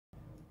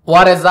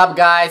What is up,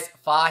 guys?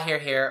 Fahir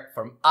here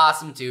from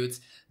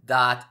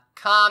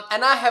AwesomeTuts.com,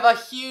 and I have a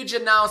huge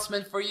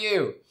announcement for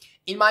you.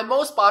 In my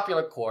most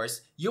popular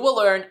course, you will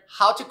learn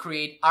how to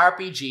create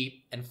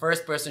RPG and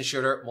first-person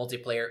shooter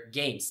multiplayer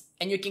games,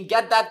 and you can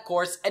get that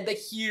course at a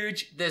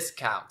huge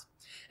discount.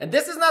 And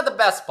this is not the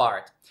best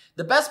part.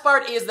 The best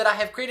part is that I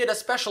have created a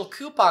special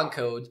coupon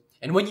code,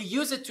 and when you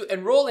use it to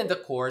enroll in the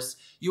course,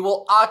 you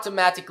will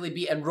automatically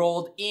be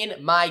enrolled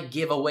in my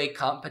giveaway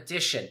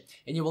competition,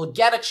 and you will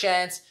get a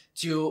chance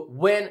to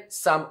win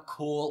some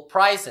cool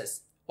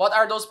prizes. What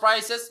are those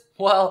prizes?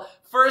 Well,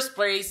 first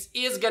place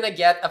is gonna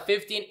get a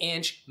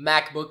 15-inch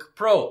MacBook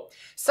Pro.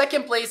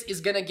 Second place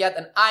is gonna get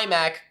an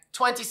iMac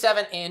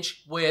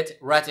 27-inch with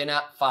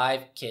Retina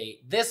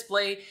 5K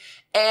display.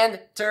 And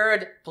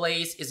third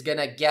place is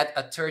gonna get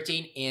a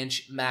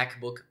 13-inch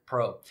MacBook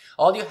Pro.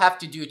 All you have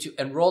to do to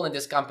enroll in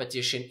this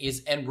competition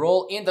is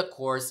enroll in the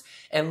course,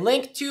 and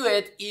link to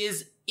it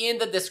is in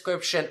the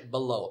description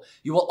below.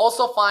 You will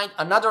also find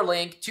another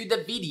link to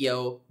the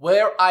video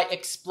where I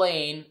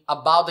explain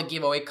about the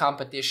giveaway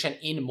competition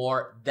in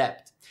more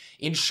depth.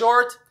 In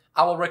short,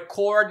 I will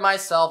record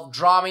myself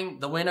drawing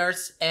the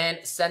winners and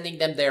sending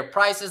them their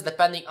prizes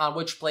depending on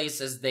which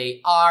places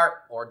they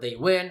are or they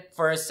win,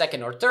 first,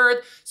 second, or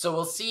third. So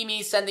we'll see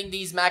me sending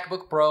these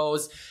MacBook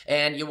Pros,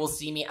 and you will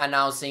see me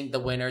announcing the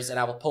winners, and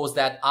I will post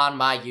that on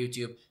my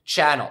YouTube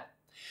channel.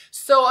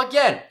 So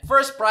again,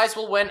 first prize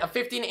will win a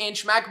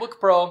 15-inch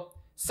MacBook Pro.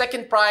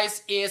 Second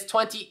prize is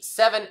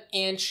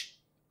 27-inch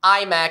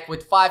iMac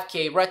with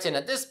 5K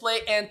Retina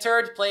display. And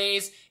third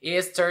place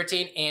is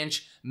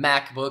 13-inch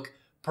MacBook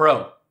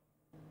Pro.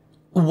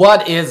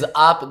 What is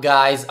up,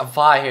 guys?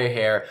 Fahir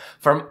here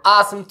from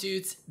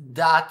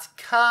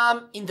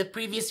AwesomeTuts.com. In the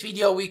previous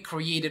video, we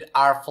created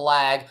our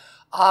flag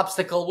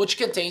obstacle, which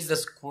contains the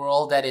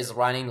squirrel that is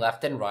running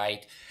left and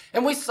right.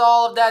 And we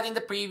solved that in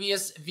the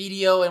previous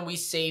video, and we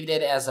saved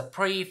it as a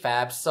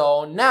prefab.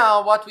 So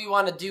now what we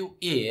want to do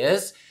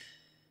is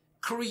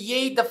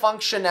create the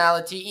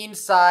functionality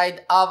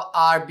inside of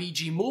our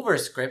BG Mover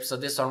script, so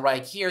this one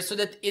right here, so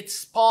that it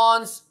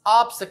spawns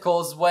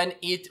obstacles when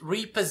it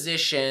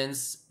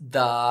repositions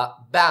the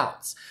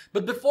bounce.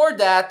 But before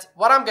that,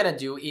 what I'm gonna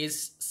do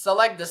is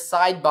select the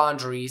side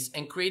boundaries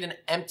and create an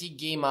empty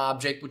game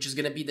object, which is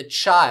gonna be the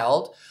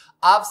child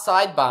of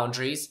side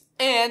boundaries.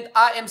 And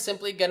I am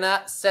simply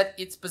gonna set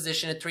its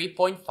position at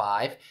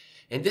 3.5.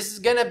 And this is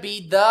gonna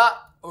be the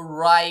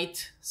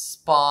right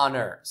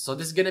spawner. So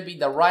this is gonna be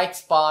the right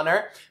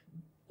spawner,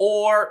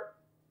 or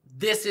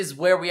this is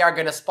where we are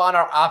gonna spawn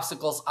our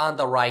obstacles on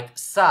the right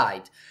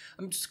side.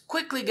 I'm just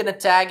quickly gonna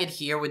tag it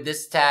here with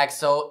this tag,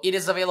 so it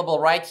is available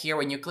right here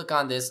when you click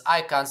on this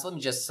icon. So let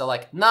me just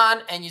select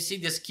none, and you see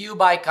this cube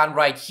icon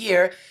right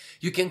here.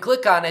 You can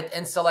click on it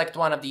and select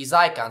one of these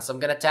icons. So I'm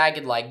gonna tag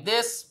it like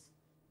this,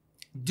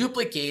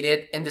 duplicate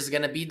it, and this is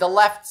gonna be the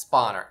left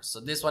spawner. So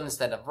this one,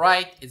 instead of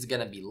right, it's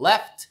gonna be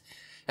left.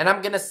 And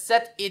I'm gonna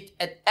set it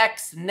at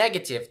x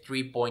negative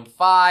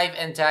 3.5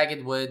 and tag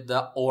it with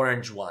the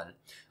orange one.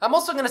 I'm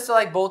also gonna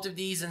select both of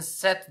these and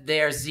set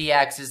their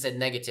z-axis at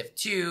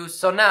 -2.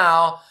 So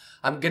now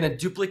I'm gonna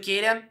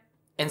duplicate them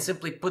and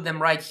simply put them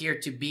right here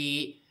to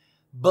be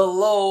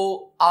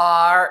below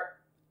our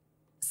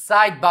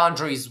side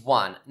boundaries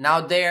 1.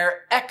 Now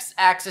their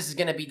x-axis is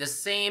gonna be the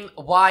same,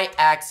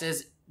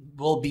 y-axis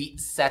will be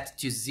set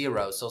to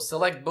 0. So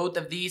select both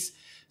of these,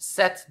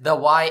 set the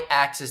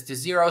y-axis to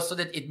 0 so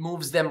that it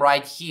moves them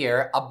right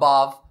here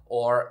above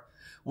or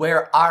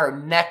where our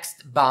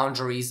next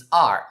boundaries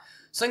are.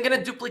 So I'm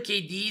gonna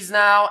duplicate these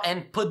now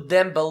and put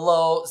them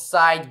below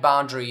side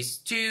boundaries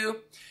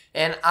 2.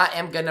 And I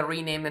am gonna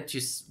rename them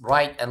to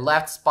right and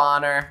left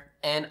spawner.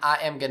 And I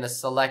am gonna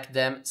select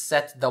them,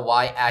 set the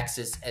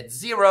y-axis at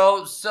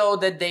 0 so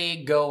that they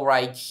go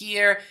right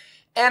here.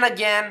 And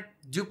again,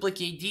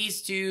 duplicate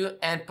these two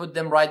and put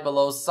them right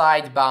below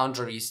side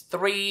boundaries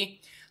 3.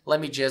 Let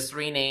me just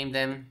rename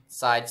them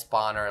side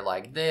spawner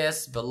like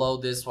this. Below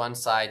this one,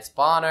 side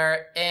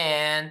spawner.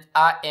 And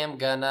I am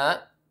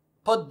gonna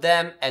put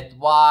them at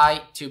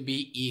y to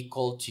be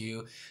equal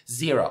to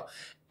 0.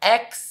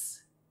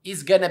 X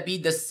is gonna be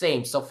the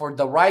same. So for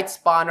the right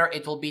spawner,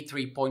 it will be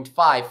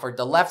 3.5. For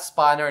the left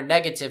spawner,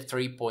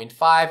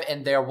 -3.5.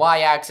 And their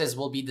y-axis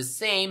will be the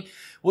same,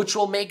 which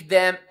will make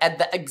them at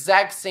the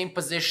exact same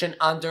position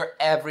under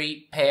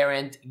every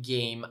parent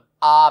game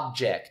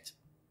object.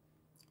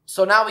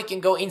 So now we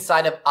can go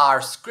inside of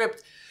our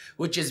script,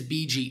 which is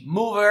BG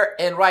Mover,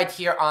 and right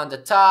here on the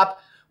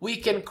top, we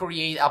can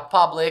create a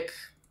public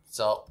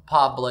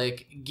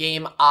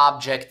game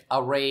object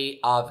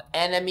array of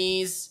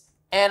enemies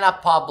and a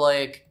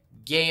public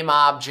game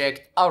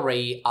object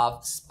array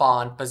of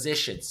spawn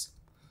positions.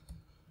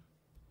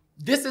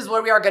 This is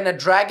where we are gonna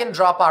drag and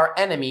drop our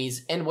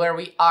enemies and where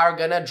we are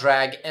gonna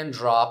drag and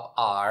drop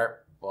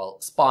our,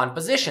 spawn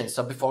positions.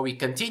 So before we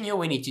continue,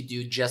 we need to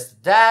do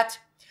just that.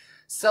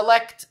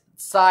 Select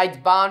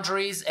side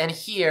boundaries, and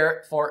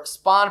here for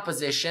spawn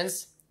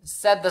positions,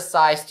 set the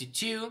size to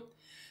 2.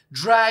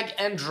 Drag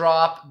and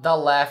drop the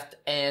left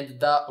and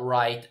the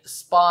right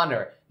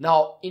spawner.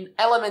 Now, in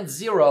element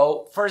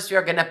 0, first we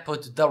are going to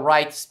put the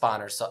right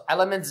spawner. So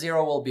element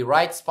 0 will be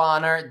right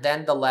spawner,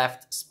 then the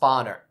left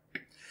spawner.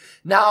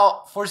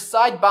 Now, for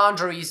side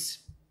boundaries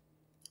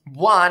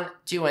 1,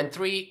 2, and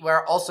 3,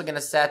 we're also going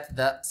to set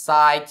the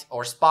side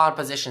or spawn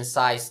position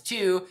size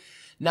 2.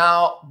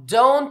 Now,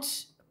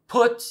 don't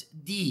put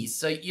these.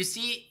 So you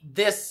see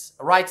this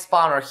right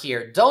spawner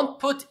here. Don't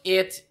put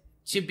it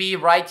to be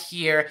right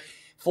here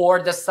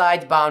for the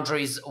side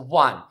boundaries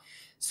 1.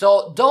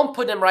 So don't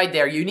put them right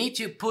there. You need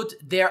to put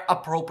their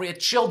appropriate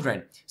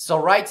children. So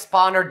right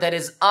spawner that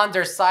is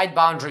under side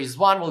boundaries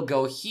 1 will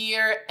go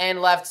here,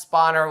 and left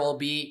spawner will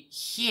be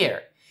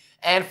here.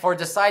 And for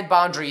the side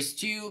boundaries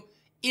 2,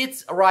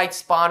 its right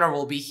spawner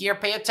will be here.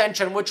 Pay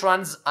attention which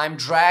ones I'm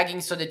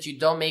dragging so that you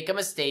don't make a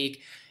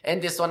mistake. And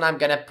this one I'm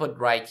gonna put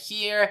right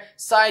here,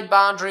 side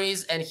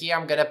boundaries, and here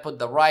I'm gonna put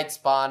the right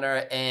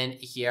spawner, and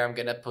here I'm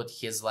gonna put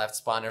his left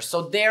spawner.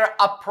 So they're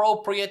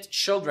appropriate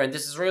children.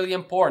 This is really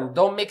important.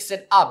 Don't mix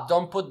it up.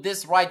 Don't put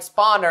this right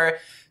spawner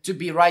to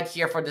be right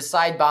here for the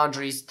side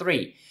boundaries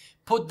 3.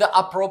 Put the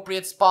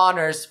appropriate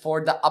spawners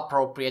for the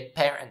appropriate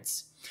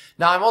parents.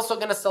 Now I'm also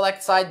gonna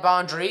select side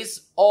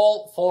boundaries,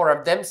 all 4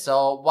 of them,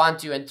 so 1,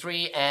 2, and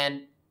 3,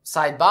 and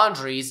side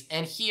boundaries.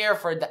 And here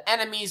for the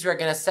enemies, we're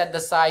going to set the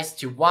size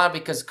to 1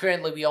 because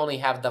currently we only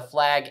have the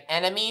flag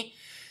enemy.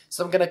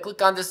 So I'm going to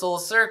click on this little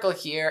circle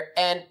here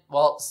and,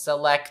 well,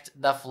 select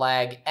the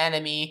flag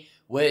enemy,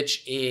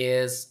 which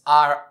is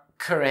our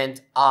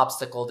current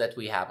obstacle that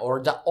we have, or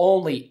the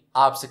only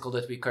obstacle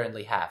that we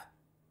currently have.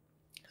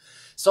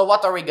 So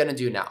what are we going to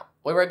do now?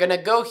 Well, we're going to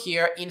go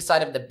here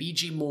inside of the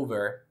BG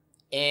mover,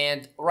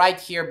 and right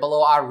here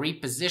below our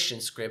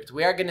reposition script,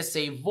 we are going to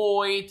say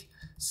void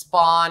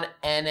spawn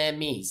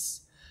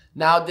enemies.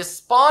 Now the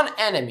spawn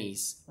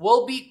enemies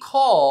will be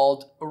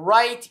called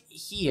right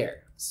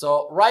here.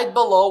 So right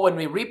below when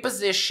we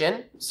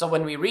reposition,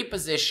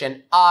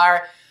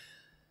 our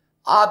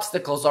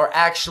obstacles are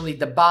actually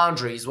the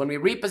boundaries. When we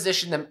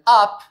reposition them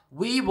up,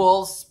 we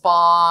will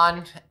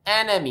spawn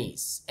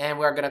enemies. And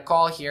we're going to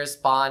call here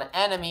spawn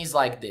enemies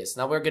like this.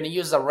 Now we're going to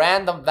use a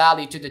random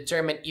value to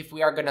determine if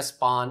we are going to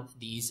spawn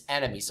these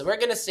enemies. So we're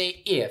going to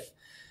say if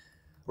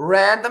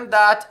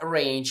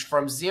random.range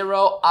from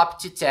 0 up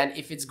to 10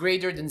 if it's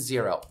greater than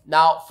 0.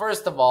 Now,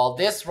 first of all,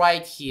 this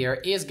right here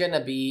is gonna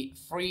be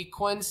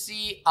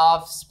frequency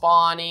of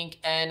spawning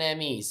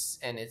enemies.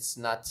 And it's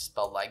not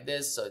spelled like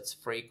this, so it's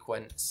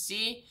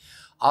frequency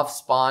of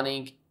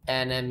spawning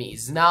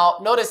enemies. Now,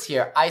 notice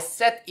here, I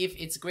set if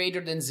it's greater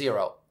than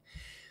 0.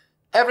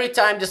 Every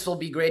time this will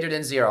be greater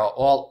than 0.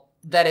 Well,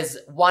 that is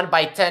 1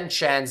 by 10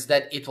 chance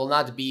that it will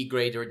not be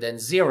greater than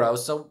 0.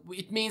 So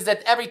it means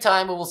that every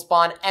time we will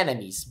spawn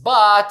enemies.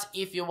 But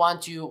if you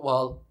want to,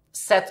 well,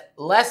 set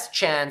less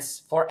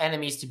chance for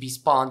enemies to be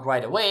spawned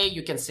right away,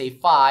 you can say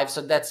 5.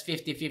 So that's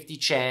 50-50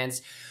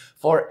 chance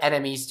for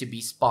enemies to be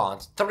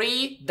spawned.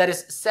 3, that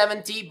is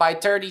 70 by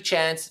 30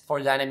 chance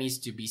for the enemies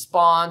to be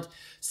spawned.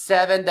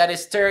 7, that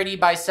is 30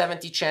 by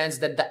 70 chance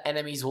that the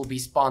enemies will be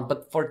spawned.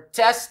 But for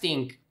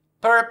testing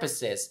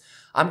purposes,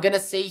 I'm gonna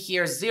say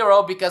here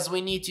 0 because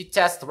we need to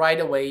test right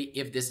away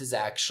if this is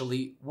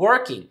actually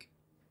working.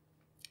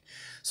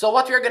 So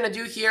what we're gonna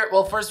do here,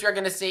 well, first we're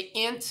gonna say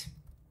int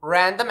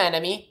random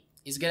enemy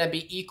is gonna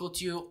be equal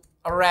to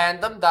a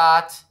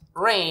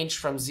random.range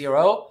from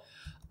 0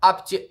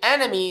 up to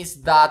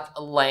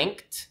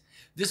enemies.length.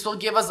 This will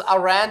give us a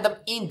random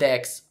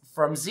index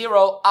from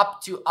 0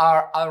 up to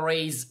our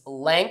array's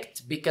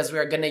length because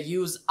we're gonna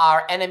use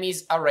our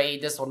enemies array,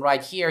 this one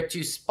right here,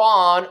 to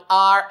spawn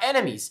our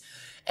enemies.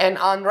 And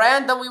on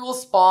random, we will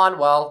spawn,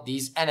 well,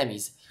 these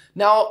enemies.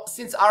 Now,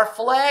 since our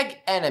flag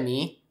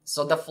enemy,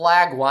 so the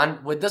flag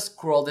one with the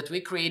scroll that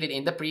we created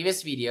in the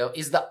previous video,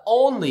 is the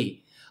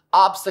only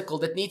obstacle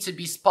that needs to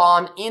be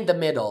spawned in the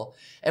middle,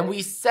 and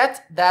we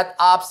set that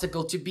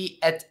obstacle to be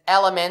at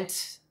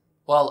element,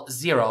 well,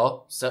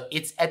 0, so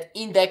it's at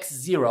index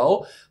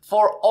 0.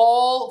 For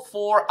all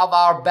 4 of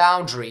our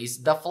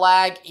boundaries, the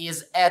flag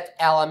is at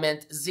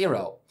element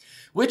 0,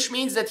 which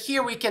means that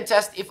here we can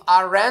test if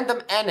our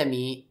random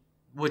enemy,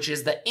 which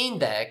is the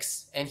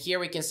index, and here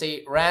we can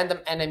say random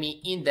enemy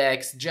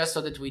index just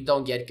so that we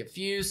don't get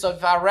confused. So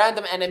if our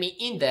random enemy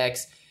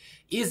index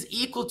is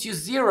equal to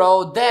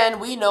 0,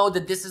 then we know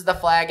that this is the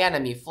flag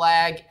enemy.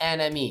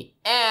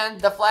 And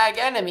the flag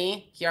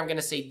enemy, here I'm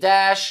gonna say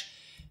dash,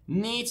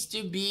 needs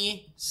to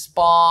be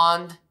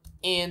spawned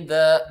in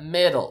the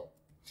middle.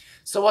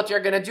 So what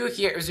you're gonna do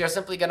here is you're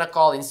simply gonna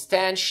call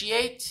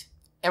instantiate,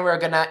 and we're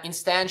gonna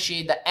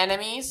instantiate the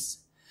enemies,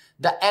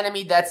 the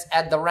enemy that's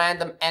at the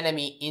random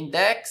enemy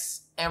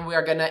index, and we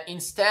are gonna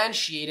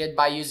instantiate it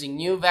by using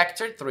new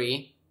vector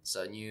 3.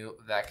 So new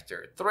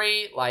vector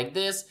 3 like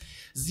this.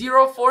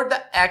 0 for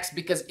the x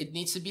because it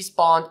needs to be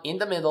spawned in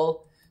the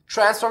middle.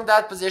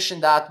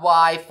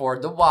 Transform.position.y for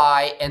the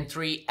y, and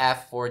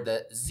 3f for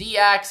the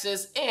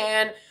z-axis.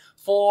 And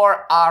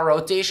for our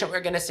rotation,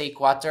 we're gonna say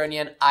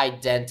quaternion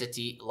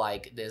identity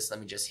like this. Let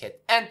me just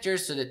hit enter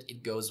so that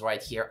it goes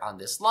right here on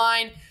this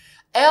line.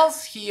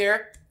 Else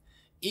here,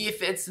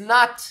 If it's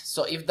not,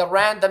 so if the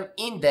random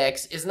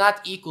index is not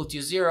equal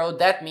to 0,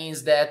 that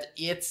means that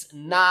it's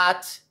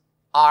not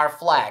our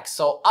flag.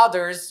 So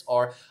others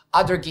or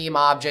other game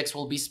objects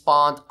will be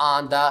spawned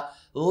on the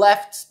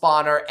left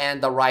spawner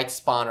and the right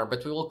spawner,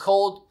 but we will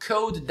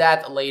code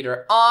that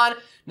later on.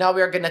 Now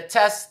we are going to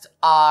test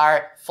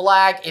our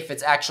flag if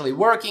it's actually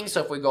working.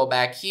 So if we go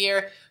back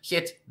here,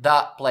 hit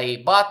the play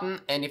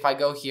button, and if I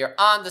go here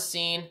on the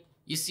scene,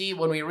 you see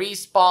when we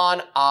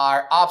respawn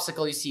our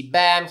obstacle, you see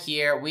bam,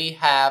 here we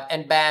have,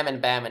 and bam,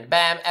 and bam, and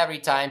bam. Every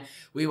time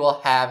we will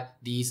have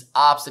these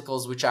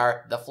obstacles, which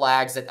are the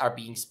flags that are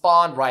being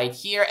spawned right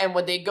here. And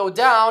when they go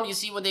down, you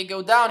see when they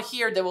go down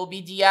here, they will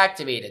be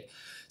deactivated.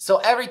 So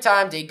every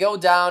time they go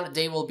down,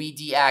 they will be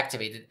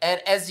deactivated.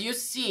 And as you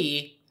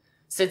see,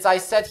 since I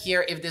said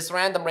here, if this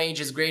random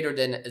range is greater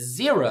than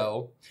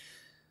 0,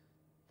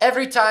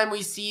 every time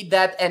we see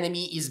that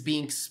enemy is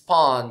being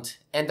spawned,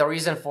 and the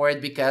reason for it,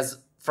 because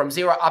from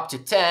 0 up to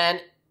 10,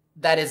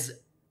 that is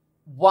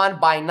 1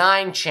 by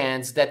 9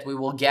 chance that we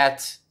will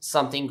get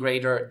something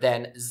greater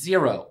than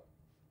 0.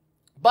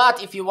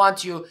 But if you want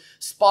to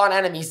spawn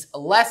enemies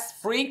less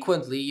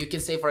frequently, you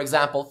can say, for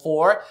example,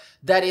 4,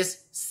 that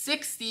is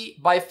 60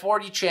 by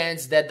 40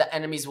 chance that the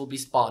enemies will be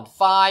spawned.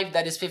 5,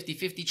 that is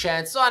 50-50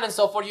 chance, so on and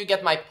so forth. You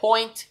get my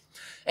point.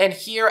 And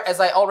here, as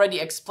I already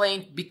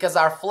explained, because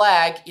our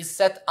flag is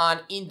set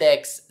on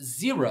index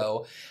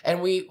 0, and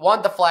we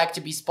want the flag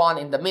to be spawned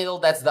in the middle,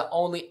 that's the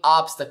only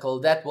obstacle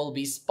that will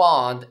be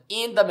spawned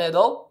in the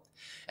middle.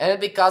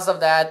 And because of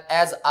that,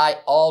 as I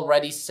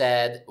already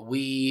said,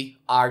 we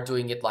are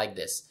doing it like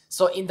this.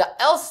 So in the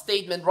else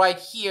statement right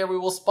here, we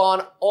will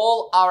spawn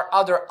all our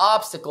other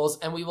obstacles,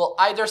 and we will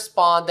either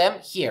spawn them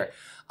here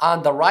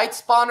on the right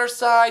spawner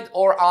side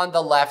or on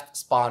the left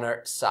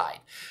spawner side.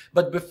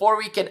 But before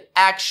we can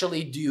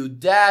actually do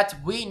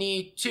that, we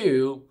need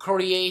to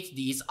create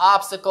these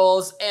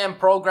obstacles and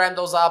program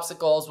those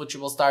obstacles, which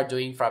we will start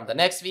doing from the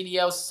next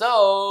video.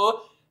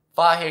 So,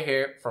 Fahir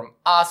here from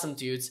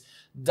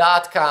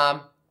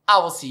AwesomeTuts.com. I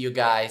will see you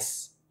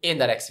guys in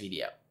the next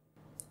video.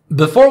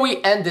 Before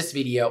we end this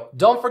video,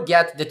 don't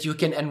forget that you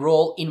can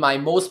enroll in my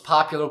most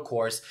popular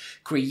course,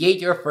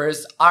 Create Your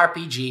First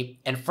RPG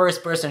and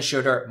First-Person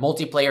Shooter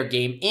Multiplayer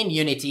Game in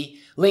Unity.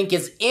 Link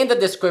is in the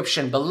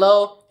description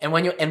below. And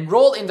when you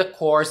enroll in the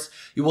course,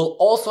 you will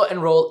also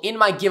enroll in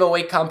my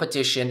giveaway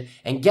competition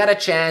and get a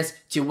chance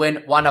to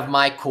win one of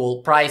my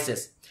cool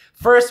prizes.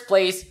 First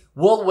place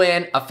will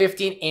win a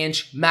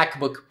 15-inch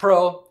MacBook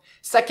Pro.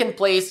 Second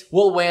place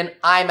will win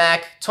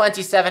iMac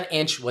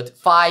 27-inch with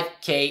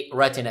 5K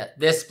Retina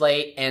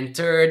display. And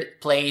third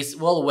place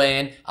will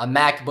win a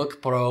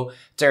MacBook Pro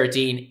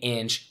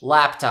 13-inch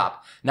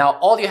laptop. Now,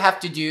 all you have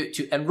to do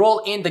to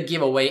enroll in the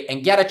giveaway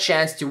and get a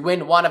chance to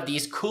win one of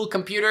these cool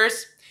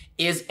computers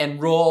is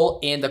enroll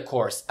in the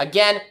course.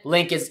 Again,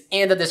 link is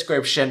in the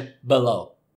description below.